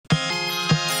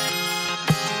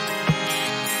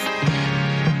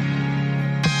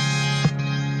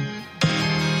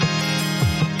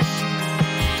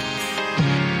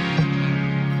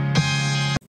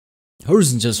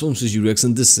Ladies and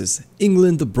gentlemen, this is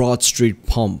England, the Broad Street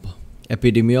Pump.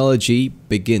 Epidemiology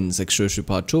begins. Extra history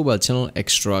part 2 by channel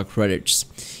extra credits.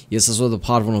 Yes, this was the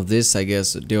part 1 of this, I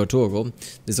guess, a day or two ago.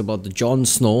 This is about the Jon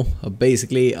Snow,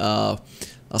 basically a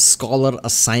scholar, a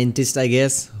scientist, I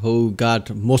guess, who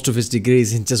got most of his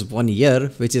degrees in just 1 year,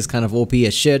 which is kind of OP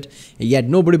as shit, and yet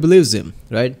nobody believes him,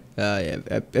 right?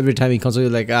 Every time he comes out,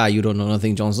 like, you don't know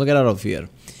nothing, Jon Snow, get out of here.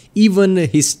 Even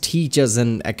his teachers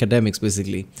and academics,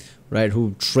 basically, right,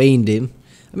 who trained him.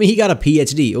 I mean, he got a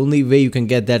PhD. Only way you can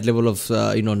get that level of,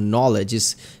 knowledge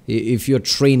is if you're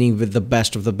training with the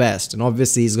best of the best. And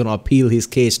obviously, he's going to appeal his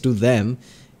case to them.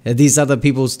 And these are the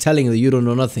people who's telling you, you don't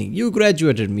know nothing. You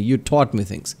graduated me. You taught me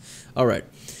things. All right.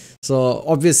 So,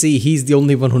 obviously, he's the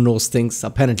only one who knows things,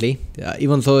 apparently.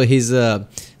 Even though his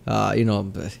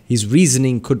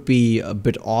reasoning could be a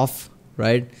bit off,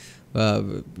 right?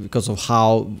 Because of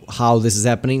how this is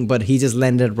happening. But he just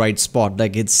landed right spot.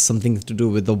 Like, it's something to do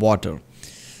with the water.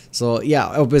 So yeah,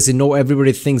 obviously,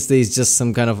 everybody thinks there's just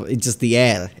some kind of, it's just the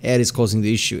air. Air is causing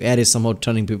the issue. Air is somehow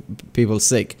turning people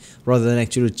sick, rather than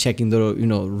actually checking the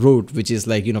root, which is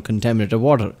like contaminated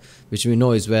water, which we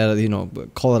know is where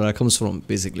cholera comes from,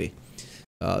 basically.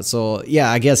 So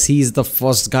yeah, I guess he's the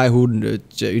first guy who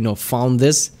found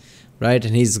this, right?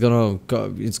 And it's gonna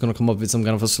come up with some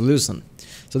kind of a solution.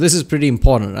 So this is pretty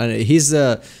important, and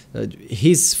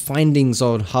his findings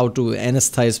on how to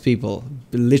anesthetize people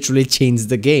literally changed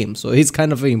the game. So he's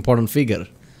kind of an important figure,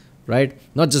 right?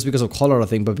 Not just because of cholera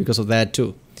thing, but because of that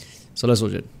too. So let's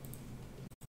watch it.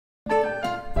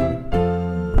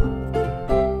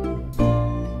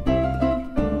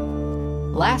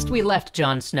 Last we left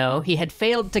Jon Snow, he had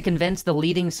failed to convince the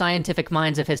leading scientific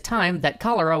minds of his time that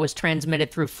cholera was transmitted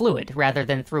through fluid rather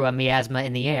than through a miasma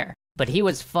in the air. But he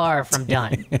was far from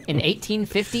done. In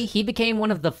 1850, he became one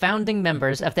of the founding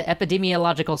members of the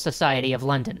Epidemiological Society of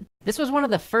London. This was one of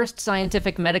the first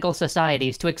scientific medical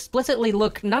societies to explicitly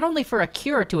look not only for a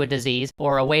cure to a disease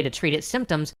or a way to treat its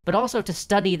symptoms, but also to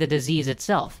study the disease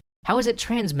itself. How is it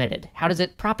transmitted? How does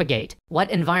it propagate?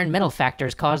 What environmental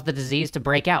factors cause the disease to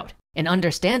break out? In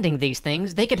understanding these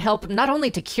things, they could help not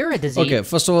only to cure a disease... Okay,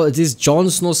 first of all, this Jon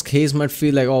Snow's case might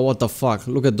feel like, oh, what the fuck,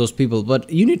 look at those people. But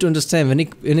you need to understand,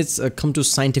 when it's come to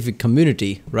scientific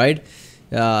community, right?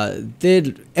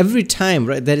 Every time,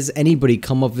 right, there is anybody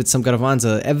come up with some kind of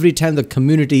answer, every time the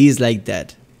community is like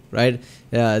that, right?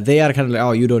 They are kind of like,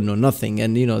 oh, you don't know nothing.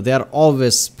 And, they are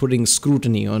always putting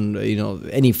scrutiny on,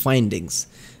 any findings.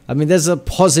 I mean, there's a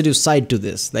positive side to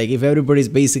this. Like, if everybody's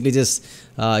basically just,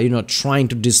 trying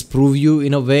to disprove you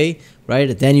in a way,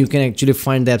 right, then you can actually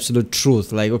find the absolute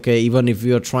truth. Like, okay, even if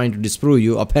you're trying to disprove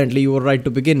you, apparently you were right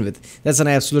to begin with. That's an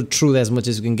absolute truth as much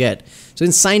as you can get. So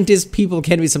in scientists, people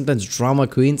can be sometimes drama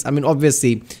queens. I mean,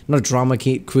 obviously, not drama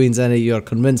queens in your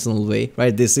conventional way,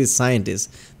 right? This is scientists.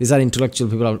 These are intellectual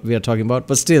people we are talking about.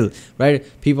 But still, right,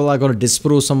 people are going to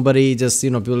disprove somebody. Just,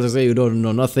 people say you don't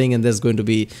know nothing, and there's going to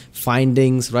be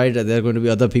findings, right? There are going to be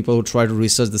other people who try to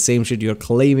research the same shit you're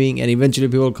claiming, and eventually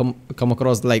people come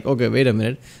across like, okay, wait a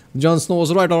minute, Jon Snow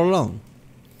was right all along.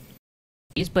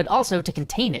 But also to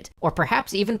contain it, or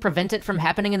perhaps even prevent it from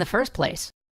happening in the first place.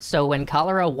 So when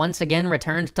cholera once again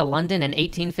returned to London in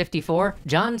 1854,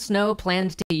 Jon Snow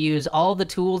planned to use all the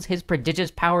tools his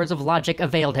prodigious powers of logic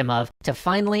availed him of to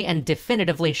finally and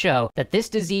definitively show that this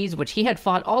disease, which he had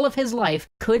fought all of his life,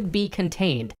 could be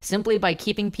contained simply by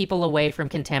keeping people away from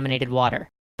contaminated water.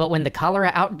 But when the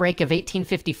cholera outbreak of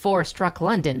 1854 struck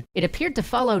London, it appeared to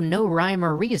follow no rhyme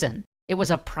or reason. It was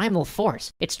a primal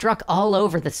force. It struck all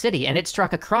over the city, and it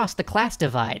struck across the class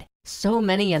divide. So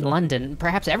many in London,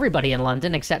 perhaps everybody in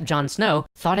London except Jon Snow,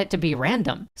 thought it to be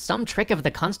random. Some trick of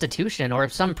the Constitution or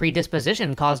some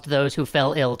predisposition caused those who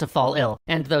fell ill to fall ill,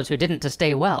 and those who didn't to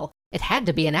stay well. It had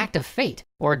to be an act of fate,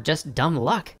 or just dumb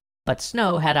luck. But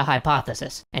Snow had a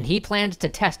hypothesis, and he planned to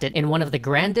test it in one of the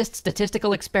grandest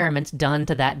statistical experiments done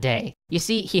to that day. You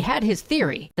see, he had his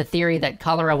theory, the theory that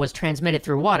cholera was transmitted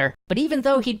through water, but even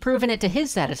though he'd proven it to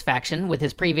his satisfaction with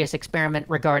his previous experiment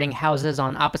regarding houses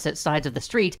on opposite sides of the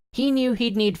street, he knew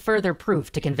he'd need further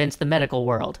proof to convince the medical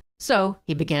world. So,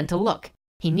 he began to look.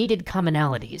 He needed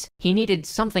commonalities. He needed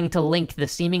something to link the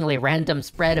seemingly random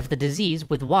spread of the disease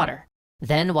with water.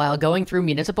 Then, while going through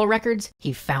municipal records,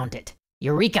 he found it.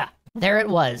 Eureka! There it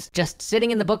was, just sitting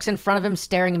in the books in front of him,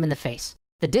 staring him in the face.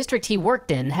 The district he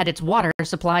worked in had its water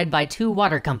supplied by two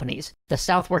water companies, the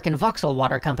Southwark and Vauxhall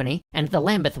Water Company and the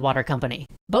Lambeth Water Company.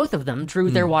 Both of them drew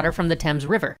their water from the Thames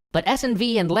River, but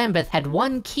S&V and Lambeth had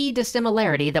one key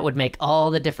dissimilarity that would make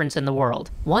all the difference in the world.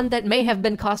 One that may have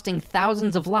been costing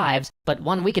thousands of lives, but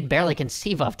one we could barely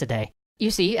conceive of today. You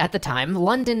see, at the time,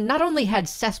 London not only had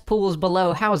cesspools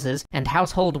below houses and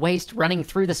household waste running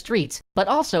through the streets, but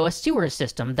also a sewer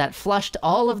system that flushed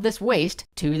all of this waste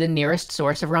to the nearest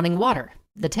source of running water,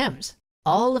 the Thames.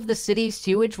 All of the city's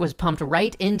sewage was pumped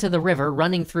right into the river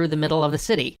running through the middle of the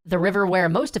city, the river where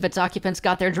most of its occupants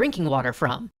got their drinking water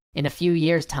from. In a few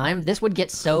years' time, this would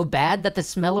get so bad that the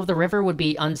smell of the river would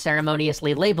be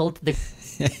unceremoniously labeled the...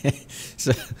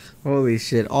 So, holy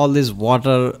shit, all this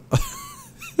water...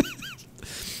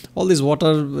 all this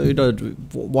water,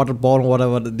 waterborne,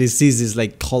 whatever diseases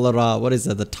like cholera, what is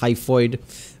that, the typhoid.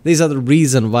 These are the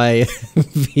reason why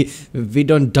we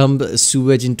don't dump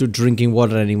sewage into drinking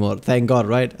water anymore. Thank God,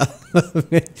 right?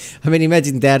 I mean,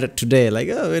 imagine that today. Like,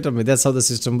 oh, wait a minute, that's how the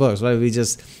system works, right? We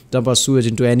just dump our sewage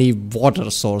into any water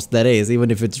source there is,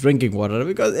 even if it's drinking water,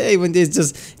 because hey, when it's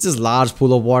just large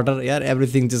pool of water, yeah,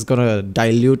 everything just gonna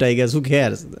dilute. I guess who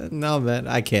cares? No, man,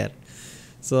 I care.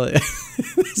 So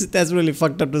that's really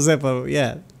fucked up to say, but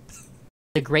yeah.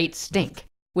 The Great Stink,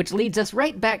 which leads us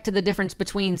right back to the difference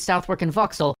between Southwark and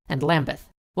Vauxhall and Lambeth.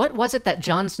 What was it that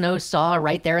Jon Snow saw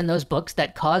right there in those books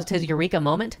that caused his eureka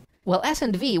moment? Well,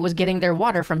 S&V was getting their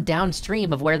water from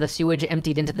downstream of where the sewage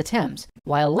emptied into the Thames,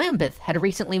 while Lambeth had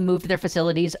recently moved their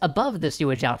facilities above the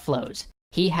sewage outflows.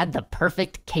 He had the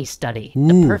perfect case study,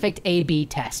 the perfect A/B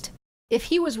test. If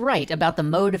he was right about the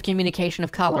mode of communication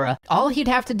of cholera, all he'd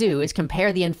have to do is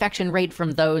compare the infection rate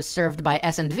from those served by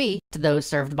S&V to those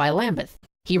served by Lambeth.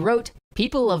 He wrote,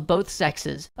 "People of both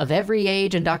sexes, of every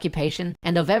age and occupation,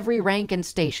 and of every rank and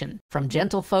station, from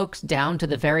gentlefolks down to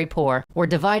the very poor, were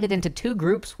divided into two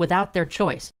groups without their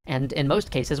choice, and in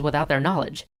most cases without their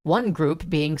knowledge. One group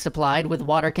being supplied with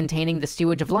water containing the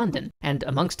sewage of London, and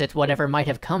amongst it whatever might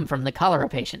have come from the cholera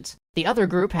patients. The other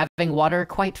group having water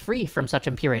quite free from such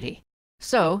impurity."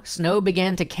 So, Snow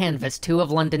began to canvass two of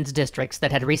London's districts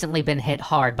that had recently been hit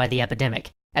hard by the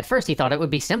epidemic. At first he thought it would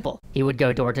be simple. He would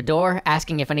go door to door,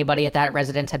 asking if anybody at that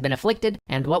residence had been afflicted,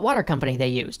 and what water company they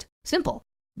used. Simple.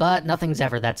 But nothing's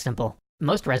ever that simple.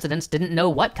 Most residents didn't know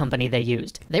what company they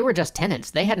used. They were just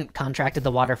tenants. They hadn't contracted the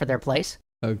water for their place.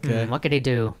 Okay. What could he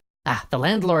do? The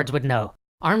landlords would know.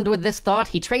 Armed with this thought,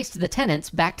 he traced the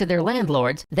tenants back to their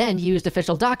landlords, then used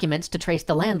official documents to trace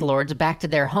the landlords back to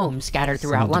their homes scattered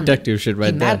throughout London. Detective shit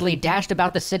right He madly dashed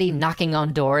about the city, knocking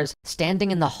on doors, standing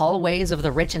in the hallways of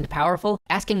the rich and powerful,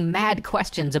 asking mad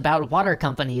questions about water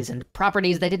companies and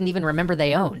properties they didn't even remember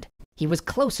they owned. He was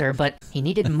closer, but he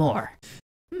needed more.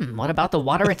 What about the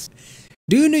water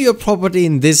Do you know your property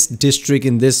in this district,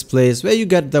 in this place, where you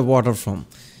get the water from?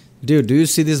 Dude, do you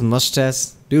see this mustache?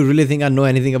 Do you really think I know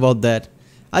anything about that?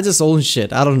 I just own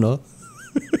shit. I don't know.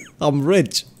 I'm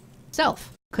rich.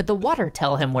 Self. Could the water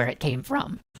tell him where it came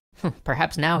from?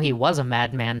 Perhaps now he was a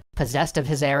madman, possessed of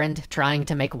his errand, trying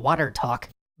to make water talk.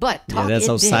 But talk that's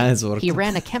how science works. He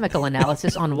ran a chemical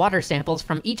analysis on water samples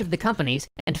from each of the companies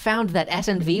and found that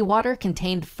S&V water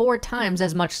contained 4 times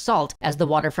as much salt as the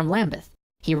water from Lambeth.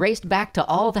 He raced back to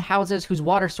all the houses whose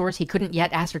water source he couldn't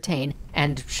yet ascertain,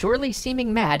 and, surely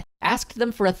seeming mad, asked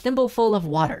them for a thimbleful of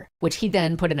water, which he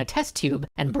then put in a test tube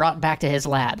and brought back to his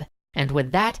lab. And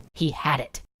with that, he had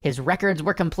it. His records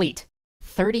were complete.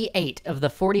 38 of the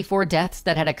 44 deaths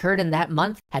that had occurred in that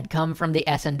month had come from the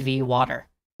S&V water.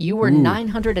 You were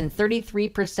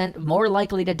 933% more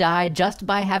likely to die just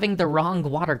by having the wrong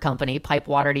water company pipe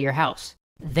water to your house.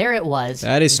 There it was.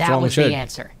 That was the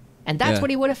answer. And that's what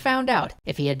he would have found out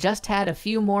if he had just had a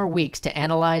few more weeks to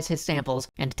analyze his samples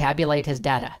and tabulate his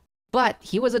data. But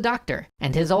he was a doctor,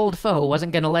 and his old foe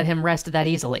wasn't going to let him rest that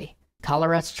easily.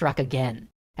 Cholera struck again.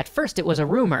 At first it was a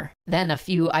rumor, then a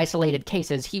few isolated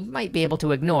cases he might be able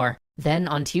to ignore. Then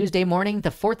on Tuesday morning, the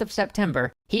 4th of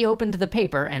September, he opened the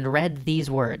paper and read these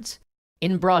words.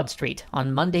 In Broad Street,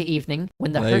 on Monday evening,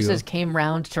 when the hearses came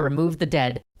round to remove the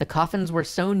dead, the coffins were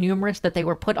so numerous that they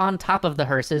were put on top of the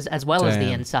hearses as well as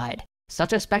the inside.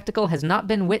 Such a spectacle has not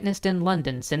been witnessed in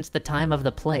London since the time of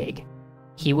the plague.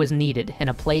 He was needed in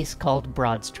a place called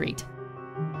Broad Street.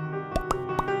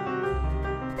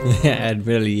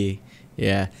 Admiral Yee.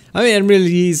 Yeah. I mean, Admiral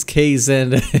Yee's case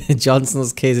and Jon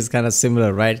Snow's case is kind of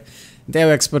similar, right? They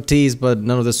have expertise, but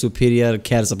none of the superior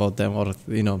cares about them or,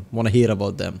 want to hear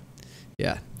about them.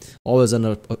 Yeah, always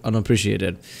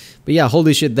unappreciated. But yeah,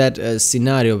 holy shit, that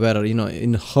scenario where,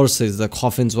 in hearses, the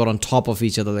coffins were on top of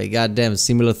each other. Like, goddamn,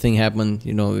 similar thing happened,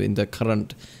 in the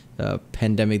current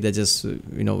pandemic that just,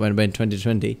 went by in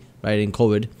 2020, right, in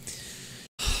COVID.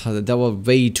 There were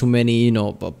way too many,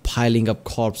 piling up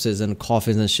corpses and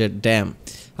coffins and shit. Damn.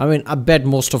 I mean, I bet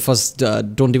most of us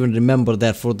don't even remember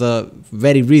that for the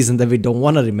very reason that we don't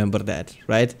want to remember that,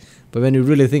 right? But when you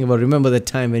really think about, remember that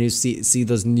time when you see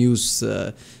those news,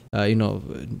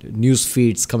 news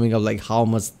feeds coming up, like how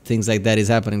much things like that is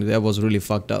happening. That was really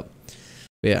fucked up.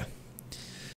 But yeah.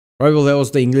 Right, well, that was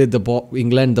the England,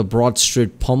 the Broad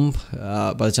Street Pump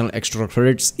by the channel Extra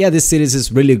Credits. Yeah, this series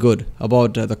is really good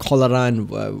about the cholera and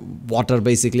water,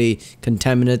 basically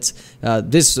contaminants.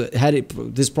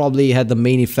 This probably had the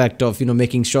main effect of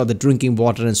making sure that drinking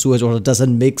water and sewage water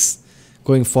doesn't mix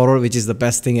going forward, which is the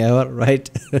best thing ever, right?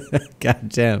 God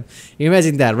damn.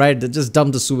 Imagine that, right? They just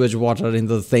dump the sewage water in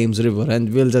the Thames River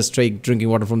and we'll just take drinking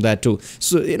water from that too.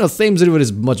 So, Thames River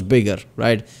is much bigger,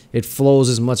 right? It flows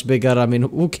is much bigger. I mean,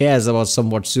 who cares about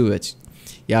somewhat sewage?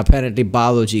 Yeah, apparently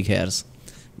biology cares.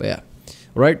 But yeah.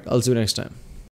 All right, I'll see you next time.